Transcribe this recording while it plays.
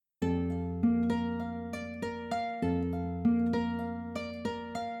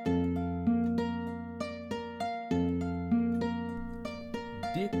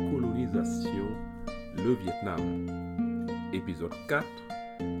Le Vietnam. Épisode 4.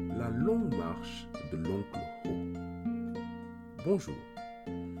 La longue marche de l'oncle Ho. Bonjour.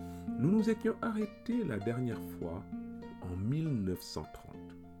 Nous nous étions arrêtés la dernière fois en 1930.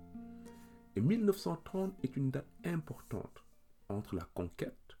 Et 1930 est une date importante entre la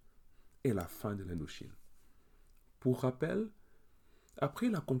conquête et la fin de l'Indochine. Pour rappel, après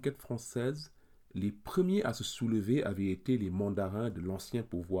la conquête française, les premiers à se soulever avaient été les mandarins de l'ancien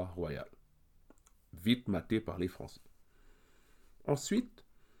pouvoir royal, vite matés par les Français. Ensuite,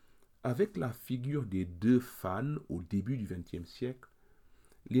 avec la figure des deux fans au début du XXe siècle,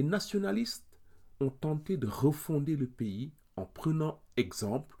 les nationalistes ont tenté de refonder le pays en prenant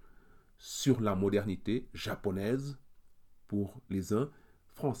exemple sur la modernité japonaise pour les uns,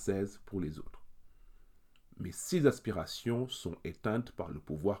 française pour les autres. Mais ces aspirations sont éteintes par le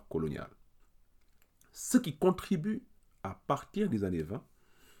pouvoir colonial. Ce qui contribue, à partir des années 20,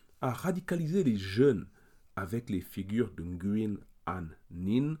 à radicaliser les jeunes avec les figures de Nguyen An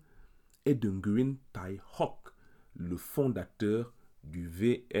Ninh et de Nguyen Thai Hoc, le fondateur du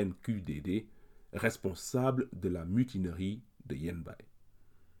VNQDD, responsable de la mutinerie de Yen Bai.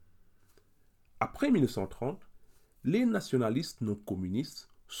 Après 1930, les nationalistes non communistes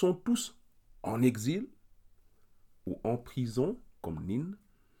sont tous en exil ou en prison, comme Ninh,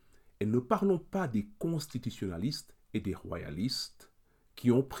 et ne parlons pas des constitutionnalistes et des royalistes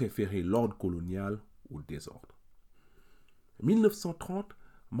qui ont préféré l'ordre colonial au désordre. 1930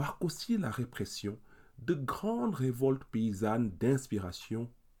 marque aussi la répression de grandes révoltes paysannes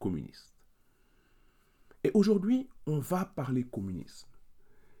d'inspiration communiste. Et aujourd'hui, on va parler communisme.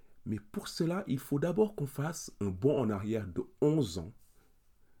 Mais pour cela, il faut d'abord qu'on fasse un bond en arrière de 11 ans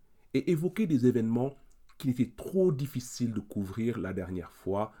et évoquer des événements qu'il était trop difficile de couvrir la dernière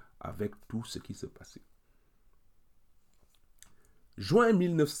fois avec tout ce qui se passait. Juin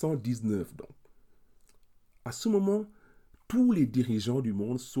 1919 donc. À ce moment, tous les dirigeants du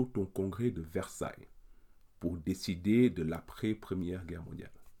monde sautent au congrès de Versailles pour décider de l'après-première guerre mondiale.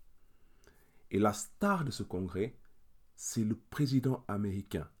 Et la star de ce congrès, c'est le président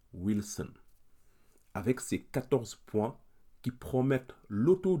américain Wilson, avec ses 14 points qui promettent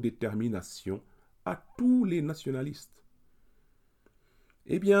l'autodétermination à tous les nationalistes.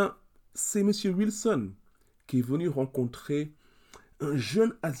 Eh bien, c'est M. Wilson qui est venu rencontrer un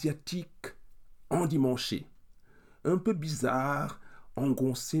jeune asiatique endimanché, un peu bizarre,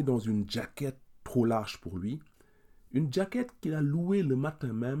 engoncé dans une jaquette trop large pour lui, une jaquette qu'il a louée le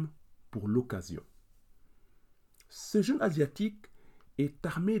matin même pour l'occasion. Ce jeune asiatique est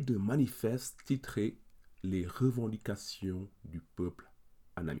armé de manifestes titrés « Les revendications du peuple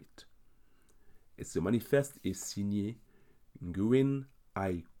annamite ». Et ce manifeste est signé Nguyen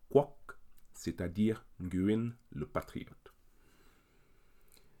Ai Quoc, c'est-à-dire Nguyen le patriote.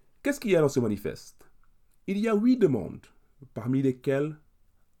 Qu'est-ce qu'il y a dans ce manifeste? Il y a 8 demandes, parmi lesquelles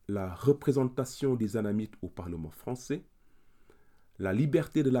la représentation des Annamites au Parlement français, la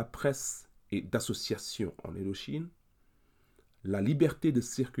liberté de la presse et d'association en Indochine, la liberté de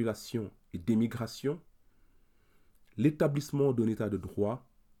circulation et d'émigration, l'établissement d'un état de droit,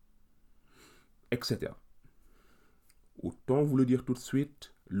 etc. Autant vous le dire tout de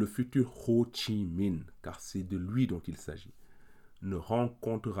suite, le futur Ho Chi Minh, car c'est de lui dont il s'agit, ne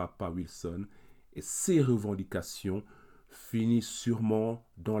rencontrera pas Wilson et ses revendications finissent sûrement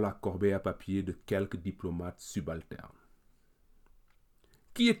dans la corbeille à papier de quelques diplomates subalternes.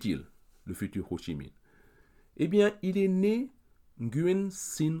 Qui est-il, le futur Ho Chi Minh? Eh bien, il est né Nguyen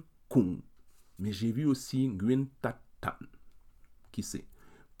Sin Kung, mais j'ai vu aussi Nguyen Tat Tan. Qui sait?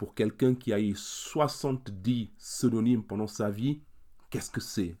 Pour quelqu'un qui a eu 70 pseudonymes pendant sa vie, qu'est-ce que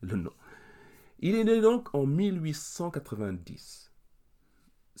c'est le nom? Il est né donc en 1890.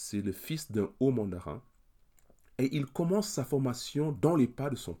 C'est le fils d'un haut mandarin et il commence sa formation dans les pas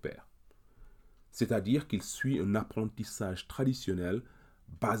de son père. C'est-à-dire qu'il suit un apprentissage traditionnel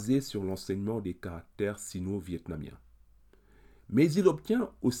basé sur l'enseignement des caractères sino-vietnamiens. Mais il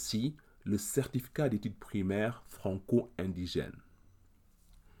obtient aussi le certificat d'études primaires franco-indigènes.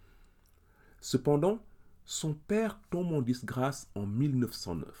 Cependant, son père tombe en disgrâce en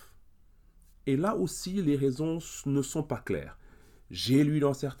 1909. Et là aussi, les raisons ne sont pas claires. J'ai lu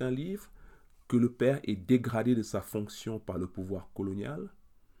dans certains livres que le père est dégradé de sa fonction par le pouvoir colonial.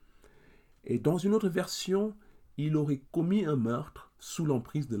 Et dans une autre version, il aurait commis un meurtre sous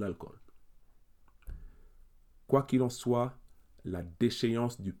l'emprise de l'alcool. Quoi qu'il en soit, la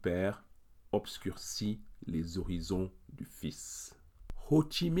déchéance du père obscurcit les horizons du fils. Ho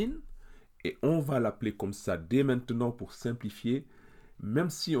Chi Minh, et on va l'appeler comme ça dès maintenant pour simplifier, même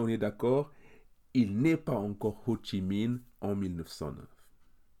si on est d'accord, il n'est pas encore Ho Chi Minh en 1909.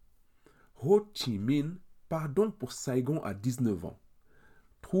 Ho Chi Minh part donc pour Saigon à 19 ans,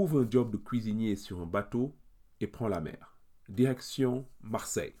 trouve un job de cuisinier sur un bateau et prend la mer. Direction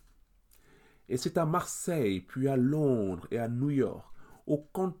Marseille. Et c'est à Marseille, puis à Londres et à New York, au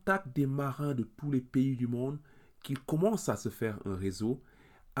contact des marins de tous les pays du monde, qu'il commence à se faire un réseau,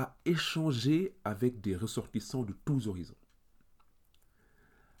 à échanger avec des ressortissants de tous horizons.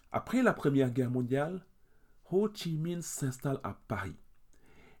 Après la Première Guerre mondiale, Ho Chi Minh s'installe à Paris.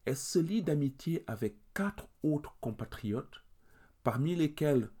 Elle se lie d'amitié avec 4 autres compatriotes, parmi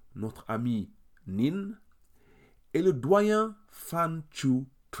lesquels notre ami Nin et le doyen Phan Chu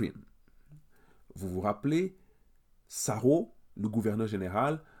Trinh. Vous vous rappelez, Saro, le gouverneur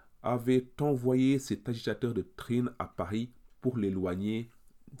général, avait envoyé cet agitateur de Trinh à Paris pour l'éloigner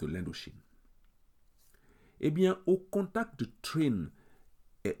de l'Indochine. Eh bien, au contact de Trinh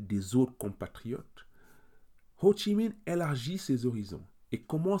et des autres compatriotes, Ho Chi Minh élargit ses horizons et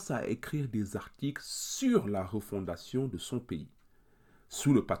commence à écrire des articles sur la refondation de son pays,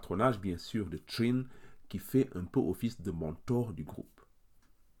 sous le patronage bien sûr de Trinh, qui fait un peu office de mentor du groupe.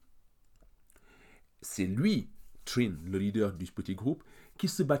 C'est lui, Trinh, le leader du petit groupe, qui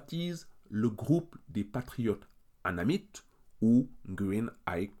se baptise le groupe des patriotes anamites ou Nguyen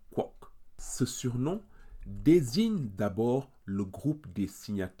Ai Quoc. Ce surnom désigne d'abord le groupe des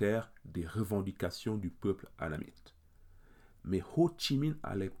signataires des revendications du peuple anamite. Mais Ho Chi Minh,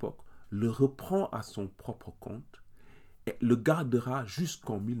 à l'époque, le reprend à son propre compte et le gardera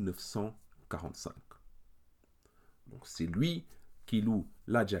jusqu'en 1945. Donc c'est lui qui loue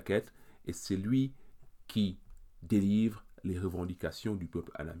la jaquette et c'est lui qui délivre les revendications du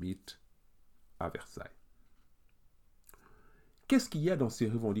peuple anamite à Versailles. Qu'est-ce qu'il y a dans ces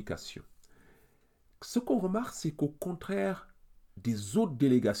revendications? Ce qu'on remarque, c'est qu'au contraire des autres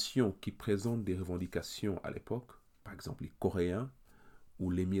délégations qui présentent des revendications à l'époque, par exemple les Coréens ou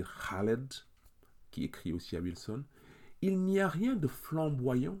l'émir Khaled, qui écrit aussi à Wilson, il n'y a rien de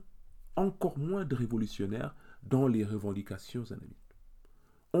flamboyant, encore moins de révolutionnaire dans les revendications anamites.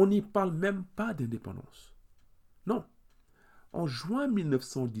 On n'y parle même pas d'indépendance. Non. En juin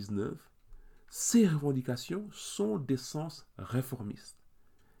 1919, ces revendications sont d'essence réformiste.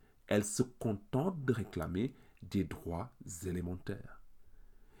 Elles se contentent de réclamer des droits élémentaires.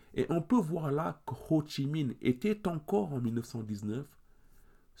 Et on peut voir là que Ho Chi Minh était encore en 1919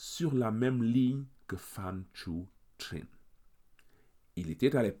 sur la même ligne que Phan Chu Trinh. Il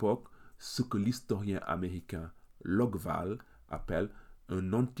était à l'époque ce que l'historien américain Longue appelle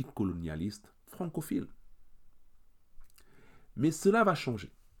un anticolonialiste francophile. Mais cela va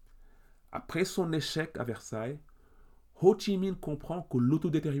changer. Après son échec à Versailles, Ho Chi Minh comprend que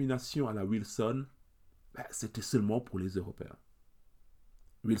l'autodétermination à la Wilson, c'était seulement pour les Européens.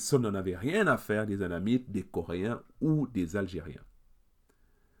 Wilson n'en avait rien à faire des Anamites, des Coréens ou des Algériens.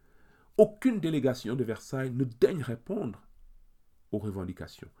 Aucune délégation de Versailles ne daigne répondre aux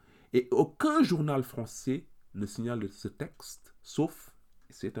revendications. Et aucun journal français ne signale ce texte, sauf,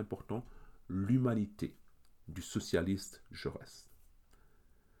 et c'est important, l'Humanité du socialiste Jaurès.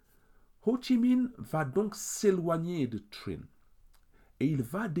 Ho Chi Minh va donc s'éloigner de Trinh et il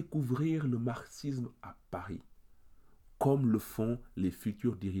va découvrir le marxisme à Paris, comme le font les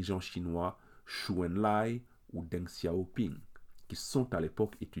futurs dirigeants chinois Chou En-lai ou Deng Xiaoping, qui sont à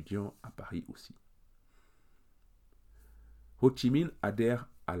l'époque étudiants à Paris aussi. Ho Chi Minh adhère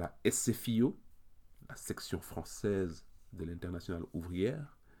à la SFIO, la section française de l'Internationale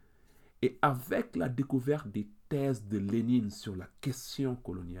ouvrière, et avec la découverte des thèses de Lénine sur la question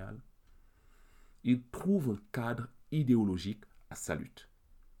coloniale, il trouve un cadre idéologique à sa lutte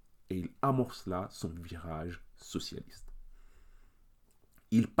et il amorce là son virage socialiste.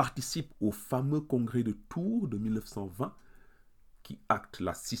 Il participe au fameux congrès de Tours de 1920 qui acte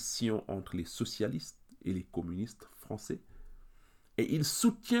la scission entre les socialistes et les communistes français et il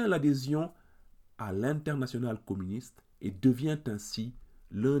soutient l'adhésion à l'Internationale communiste et devient ainsi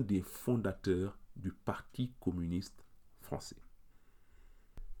l'un des fondateurs du Parti communiste français.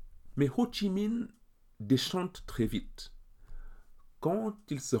 Mais Ho Chi Minh déchante très vite quand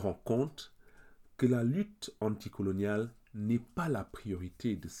il se rend compte que la lutte anticoloniale n'est pas la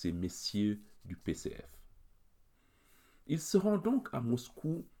priorité de ces messieurs du PCF. Il se rend donc à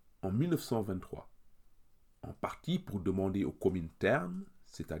Moscou en 1923, en partie pour demander au Comintern,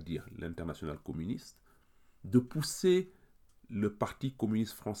 c'est-à-dire l'Internationale communiste, de pousser le Parti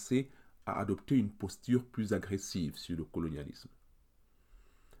communiste français à adopter une posture plus agressive sur le colonialisme.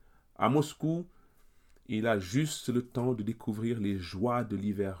 À Moscou, il a juste le temps de découvrir les joies de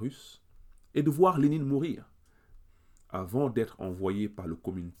l'hiver russe et de voir Lénine mourir, avant d'être envoyé par le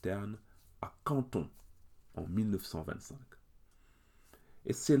Comintern à Canton en 1925.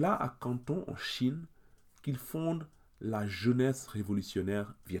 Et c'est là, à Canton, en Chine, qu'il fonde la jeunesse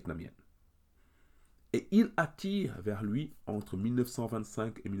révolutionnaire vietnamienne. Et il attire vers lui, entre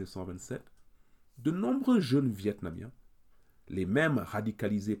 1925 et 1927, de nombreux jeunes Vietnamiens, les mêmes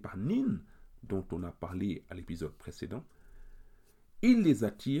radicalisés par Ninh, dont on a parlé à l'épisode précédent. Il les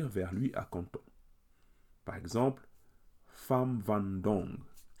attire vers lui à Canton. Par exemple, Pham Van Dong,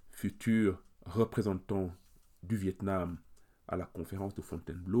 futur représentant du Vietnam à la conférence de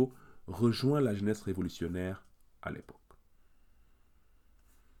Fontainebleau, rejoint la jeunesse révolutionnaire à l'époque.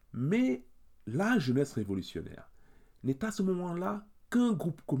 Mais la jeunesse révolutionnaire n'est à ce moment-là qu'un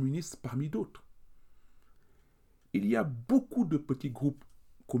groupe communiste parmi d'autres. Il y a beaucoup de petits groupes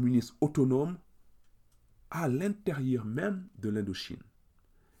communistes autonomes à l'intérieur même de l'Indochine.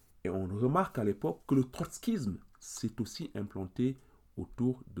 Et on remarque à l'époque que le trotskisme s'est aussi implanté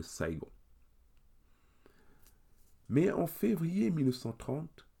autour de Saigon. Mais en février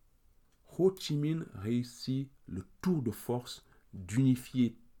 1930, Ho Chi Minh réussit le tour de force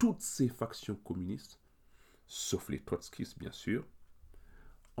d'unifier toutes ces factions communistes, sauf les trotskistes bien sûr,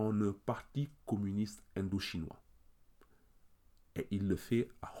 en un parti communiste indo-chinois. Et il le fait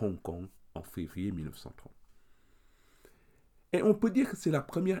à Hong Kong en février 1930. Et on peut dire que c'est la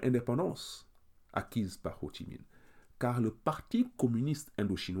première indépendance acquise par Ho Chi Minh, car le Parti communiste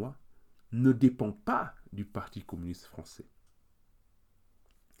indo-chinois ne dépend pas du Parti communiste français.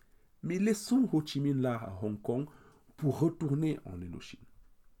 Mais laissons Ho Chi Minh là à Hong Kong pour retourner en Indochine.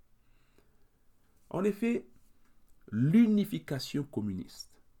 En effet, l'unification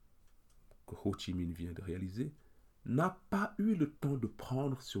communiste que Ho Chi Minh vient de réaliser n'a pas eu le temps de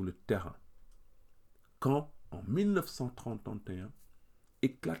prendre sur le terrain quand, en 1931,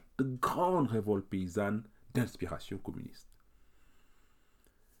 éclatent de grandes révoltes paysannes d'inspiration communiste.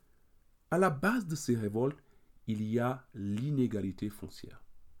 À la base de ces révoltes, il y a l'inégalité foncière.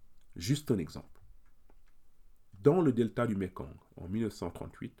 Juste un exemple. Dans le delta du Mekong, en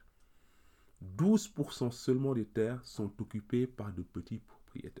 1938, 12% seulement des terres sont occupées par de petits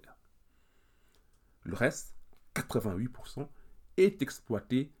propriétaires. Le reste, 88%, est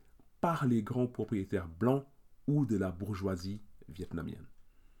exploité par les grands propriétaires blancs ou de la bourgeoisie vietnamienne.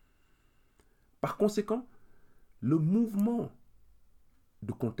 Par conséquent, le mouvement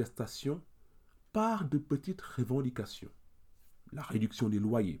de contestation part de petites revendications, la réduction des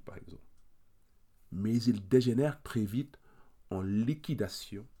loyers par exemple, mais il dégénère très vite en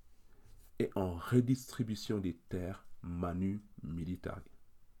liquidation et en redistribution des terres manu militari.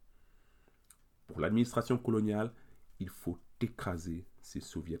 Pour l'administration coloniale, il faut écraser ces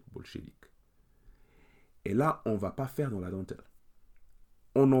soviets bolcheviques. Et là, on ne va pas faire dans la dentelle.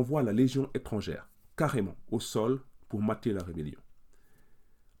 On envoie la légion étrangère, carrément, au sol pour mater la rébellion.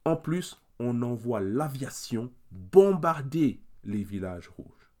 En plus, on envoie l'aviation bombarder les villages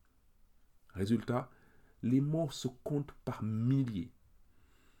rouges. Résultat, les morts se comptent par milliers.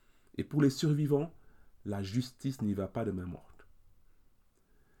 Et pour les survivants, la justice n'y va pas de main morte.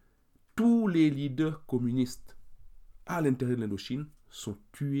 Tous les leaders communistes à l'intérieur de l'Indochine sont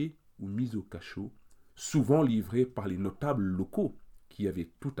tués ou mis au cachot, souvent livrés par les notables locaux qui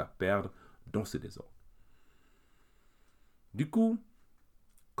avaient tout à perdre dans ce désordre. Du coup,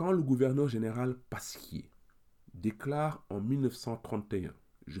 quand le gouverneur général Pasquier déclare en 1931,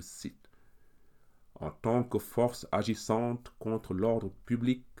 je cite, « En tant que force agissante contre l'ordre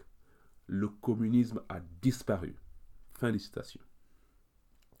public, le communisme a disparu. » Fin de citation.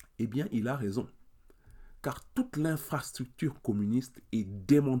 Eh bien, il a raison, car toute l'infrastructure communiste est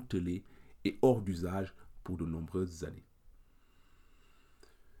démantelée et hors d'usage pour de nombreuses années.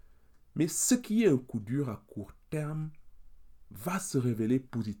 Mais ce qui est un coup dur à court terme va se révéler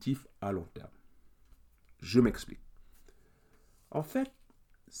positif à long terme. Je m'explique. En fait,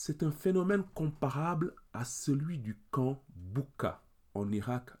 c'est un phénomène comparable à celui du camp Bouka en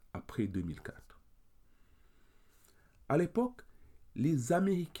Irak après 2004. À l'époque, les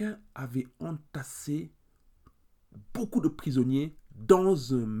Américains avaient entassé beaucoup de prisonniers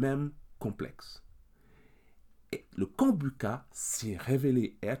dans un même complexe. Et le camp Bouka s'est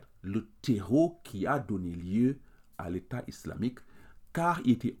révélé être le terreau qui a donné lieu à l'État islamique, car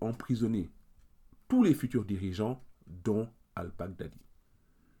il était emprisonné tous les futurs dirigeants, dont al-Baghdadi.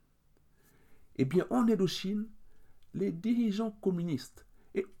 Eh bien, en Indochine, les dirigeants communistes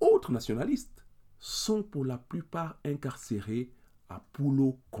et autres nationalistes sont pour la plupart incarcérés à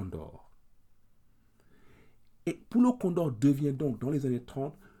Pulo Condor. Et Pulo Condor devient donc, dans les années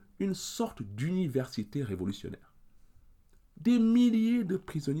 30, une sorte d'université révolutionnaire. Des milliers de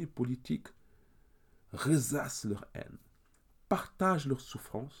prisonniers politiques ressassent leur haine, partagent leurs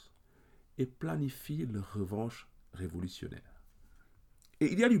souffrances et planifient leur revanche révolutionnaire.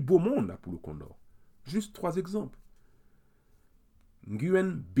 Et il y a du beau monde à Poulo Condor. Juste 3 exemples.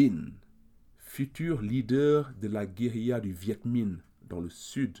 Nguyen Binh, futur leader de la guérilla du Viet Minh dans le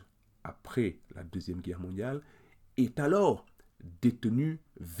sud après la Deuxième Guerre mondiale, est alors détenu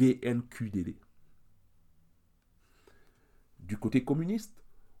VNQDD. Du côté communiste,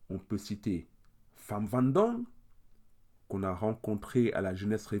 on peut citer Pham Van Dong, qu'on a rencontré à la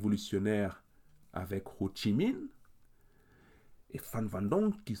jeunesse révolutionnaire avec Ho Chi Minh, et Pham Van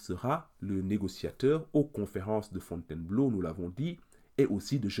Dong qui sera le négociateur aux conférences de Fontainebleau, nous l'avons dit, et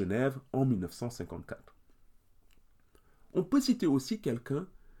aussi de Genève en 1954. On peut citer aussi quelqu'un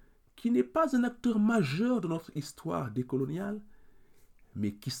qui n'est pas un acteur majeur de notre histoire décoloniale,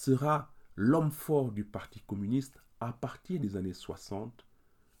 mais qui sera l'homme fort du Parti communiste à partir des années 60,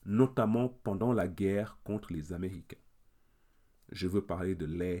 notamment pendant la guerre contre les Américains. Je veux parler de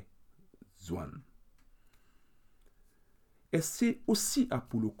Lê Duan. Et c'est aussi à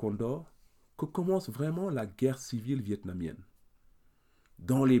Poulo Condor que commence vraiment la guerre civile vietnamienne,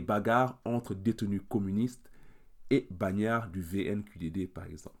 dans les bagarres entre détenus communistes et bagnards du VNQDD par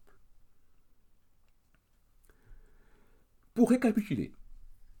exemple. Pour récapituler,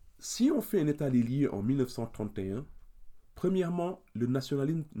 si on fait un état des lieux en 1931, premièrement, le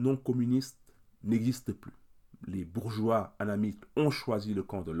nationalisme non communiste n'existe plus. Les bourgeois anamites ont choisi le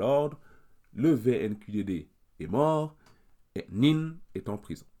camp de l'ordre, le VNQDD est mort et Ninh est en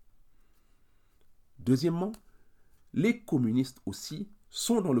prison. Deuxièmement, les communistes aussi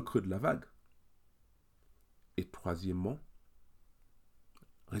sont dans le creux de la vague. Et troisièmement,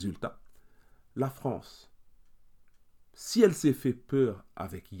 résultat, la France, si elle s'est fait peur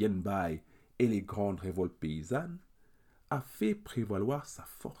avec Yen Bai et les grandes révoltes paysannes, a fait prévaloir sa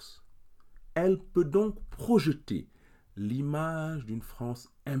force. Elle peut donc projeter l'image d'une France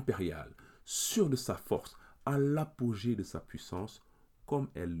impériale, sûre de sa force, à l'apogée de sa puissance, comme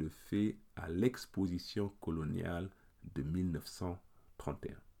elle le fait à l'exposition coloniale de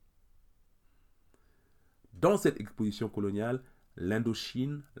 1931. Dans cette exposition coloniale,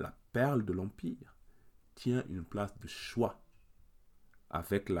 l'Indochine, la perle de l'Empire, tient une place de choix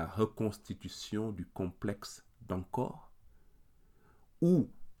avec la reconstitution du complexe d'Angkor ou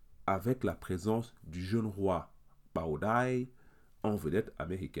avec la présence du jeune roi Bảo Đại en vedette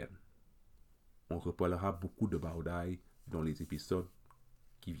américaine. On reparlera beaucoup de Bảo Đại dans les épisodes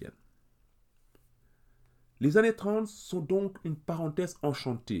qui viennent. Les années 30 sont donc une parenthèse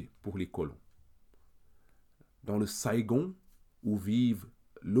enchantée pour les colons. Dans le Saigon, où vivent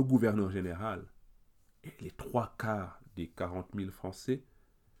le gouverneur général et les 3/4 des 40 000 Français,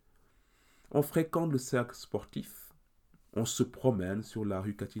 on fréquente le cercle sportif, on se promène sur la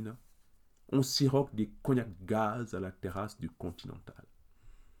rue Catina, on siroque des cognacs gaz à la terrasse du Continental.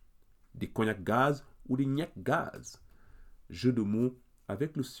 Des cognacs gaz ou des gnacs gaz, jeu de mots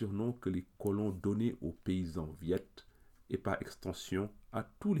avec le surnom que les colons donnaient aux paysans viettes et par extension à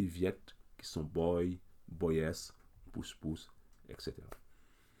tous les viettes qui sont boy, boyesse, pousse-pousse, etc.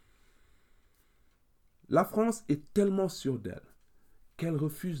 La France est tellement sûre d'elle qu'elle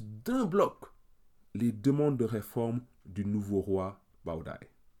refuse d'un bloc les demandes de réforme du nouveau roi Bảo Đại.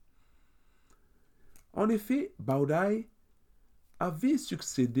 En effet, Bảo Đại avait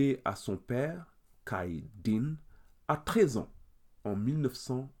succédé à son père, Khai Dinh, à 13 ans, en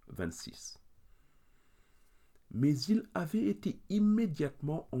 1926. Mais il avait été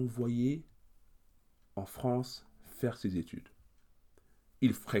immédiatement envoyé en France faire ses études.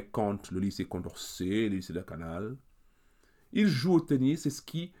 Il fréquente le lycée Condorcet, le lycée de Canal. Il joue au tennis et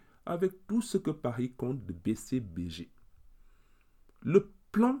skie avec tout ce que Paris compte de BCBG. Le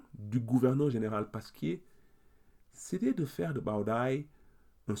plan du gouverneur général Pasquier, c'était de faire de Bảo Đại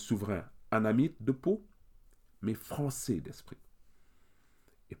un souverain anamite de peau, mais français d'esprit.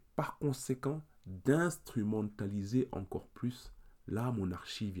 Et par conséquent, d'instrumentaliser encore plus la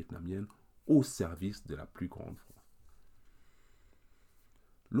monarchie vietnamienne au service de la plus grande France.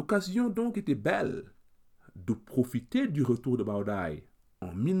 L'occasion donc était belle de profiter du retour de Bảo Đại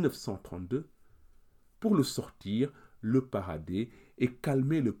en 1932 pour le sortir, le parader et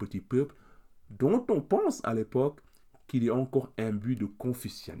calmer le petit peuple dont on pense à l'époque qu'il est encore imbu de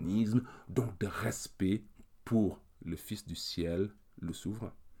confucianisme, donc de respect pour le Fils du ciel, le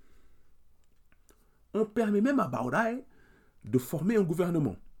souverain. On permet même à Bảo Đại de former un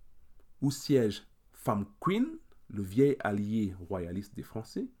gouvernement où siègent Pham Quyên, le vieil allié royaliste des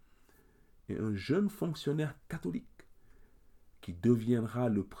Français, et un jeune fonctionnaire catholique qui deviendra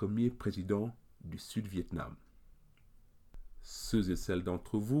le premier président du Sud-Vietnam. Ceux et celles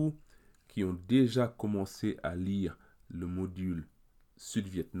d'entre vous qui ont déjà commencé à lire le module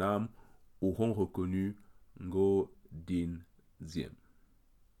Sud-Vietnam auront reconnu Ngo Dinh Diem.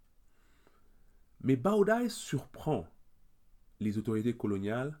 Mais Bao Dai surprend les autorités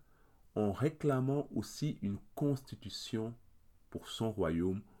coloniales en réclamant aussi une constitution pour son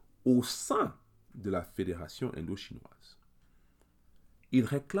royaume au sein de la Fédération indo-chinoise. Il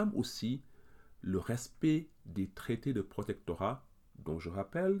réclame aussi le respect des traités de protectorat, dont je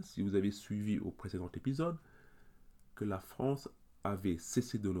rappelle, si vous avez suivi au précédent épisode, que la France avait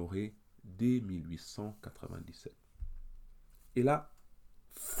cessé d'honorer dès 1897. Et là,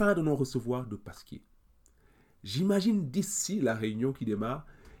 fin de non-recevoir de Pasquier. J'imagine d'ici la réunion qui démarre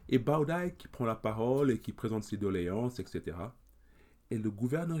et Bao Dai qui prend la parole et qui présente ses doléances, etc. Et le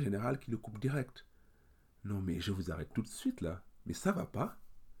gouverneur général qui le coupe direct. Non mais je vous arrête tout de suite là. Mais ça va pas.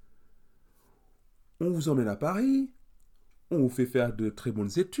 On vous emmène à Paris, on vous fait faire de très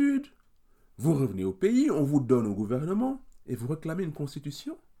bonnes études, vous revenez au pays, on vous donne au gouvernement et vous réclamez une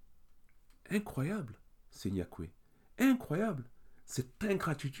constitution. Incroyable, c'est Nyakwe. Incroyable, cette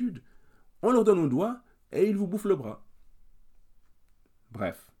ingratitude. On leur donne un doigt et ils vous bouffent le bras.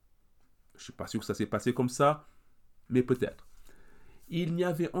 Bref, je ne suis pas sûr que ça s'est passé comme ça, mais peut-être. Il n'y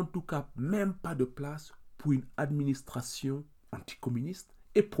avait en tout cas même pas de place pour une administration anticommuniste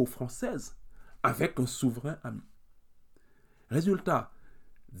et pro-française avec un souverain ami. Résultat,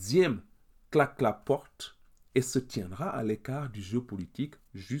 Diem claque la porte et se tiendra à l'écart du jeu politique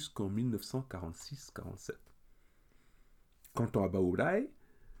jusqu'en 1946-47. Quant à Bao Dai,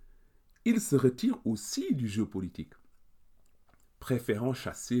 il se retire aussi du jeu politique, préférant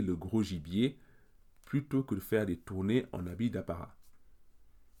chasser le gros gibier plutôt que de faire des tournées en habit d'apparat.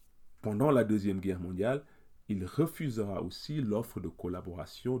 Pendant la Deuxième Guerre mondiale, il refusera aussi l'offre de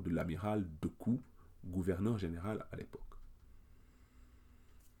collaboration de l'amiral Decoux, gouverneur général à l'époque.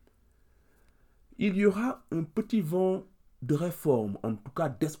 Il y aura un petit vent de réforme, en tout cas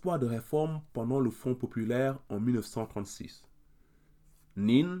d'espoir de réforme pendant le Front populaire en 1936.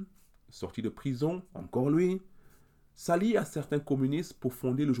 Nin, sorti de prison, encore lui, s'allie à certains communistes pour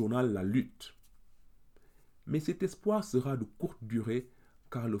fonder le journal La Lutte. Mais cet espoir sera de courte durée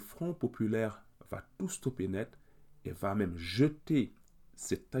car le Front populaire va tout stopper net et va même jeter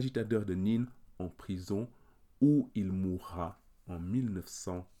cet agitateur de Nin en prison où il mourra en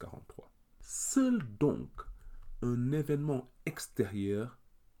 1943. Seul donc un événement extérieur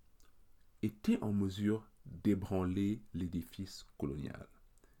était en mesure d'ébranler l'édifice colonial.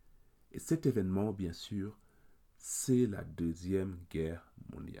 Et cet événement, bien sûr, c'est la Deuxième Guerre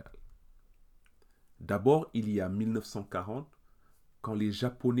mondiale. D'abord, il y a 1940, quand les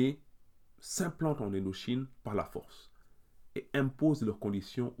Japonais s'implantent en Indochine par la force et imposent leurs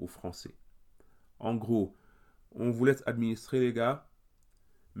conditions aux Français. En gros, on vous laisse administrer les gars,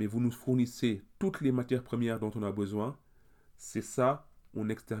 mais vous nous fournissez toutes les matières premières dont on a besoin. C'est ça, on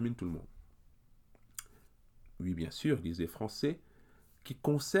extermine tout le monde. Oui, bien sûr, disent les Français, qui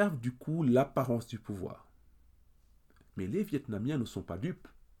conservent du coup l'apparence du pouvoir. Mais les Vietnamiens ne sont pas dupes.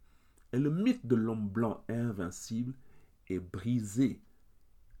 Et le mythe de l'homme blanc invincible est brisé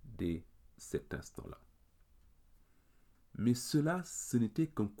dès cet instant-là. Mais cela, ce n'était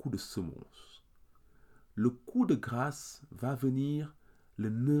qu'un coup de semonce. Le coup de grâce va venir le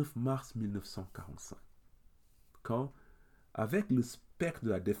 9 mars 1945, quand, avec le spectre de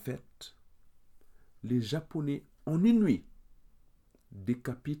la défaite, les Japonais, en une nuit,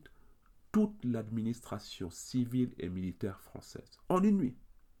 décapitent toute l'administration civile et militaire française. En une nuit.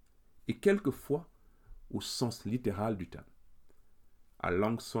 Et quelquefois, au sens littéral du terme. À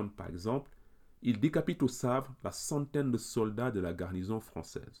Lang Son, par exemple, ils décapitent au sabre la centaine de soldats de la garnison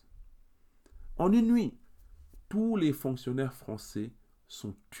française. En une nuit, tous les fonctionnaires français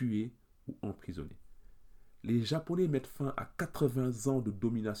sont tués ou emprisonnés. Les Japonais mettent fin à 80 ans de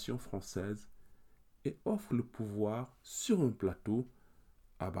domination française et offrent le pouvoir sur un plateau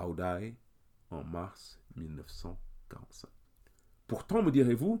à Bao Dai en mars 1945. Pourtant, me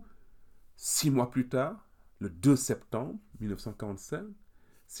direz-vous, 6 mois plus tard, le 2 septembre 1945,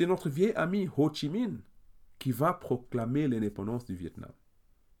 c'est notre vieil ami Ho Chi Minh qui va proclamer l'indépendance du Vietnam.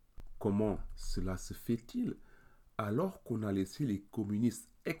 Comment cela se fait-il alors qu'on a laissé les communistes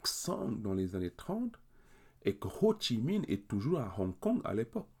exsangues dans les années 30 et que Ho Chi Minh est toujours à Hong Kong à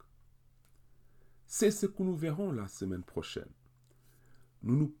l'époque? C'est ce que nous verrons la semaine prochaine.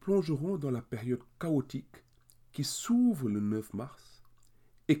 Nous nous plongerons dans la période chaotique qui s'ouvre le 9 mars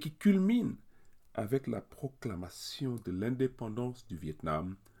et qui culmine avec la proclamation de l'indépendance du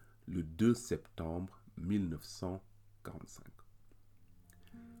Vietnam le 2 septembre 1945.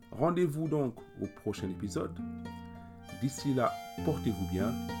 Rendez-vous donc au prochain épisode. D'ici là, portez-vous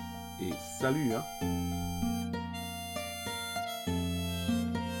bien et salut hein.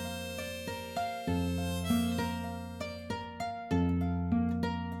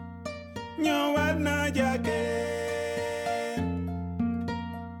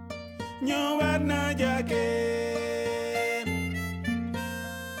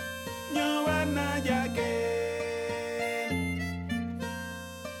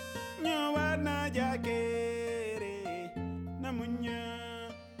 Namunya,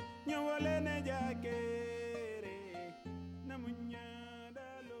 nyawale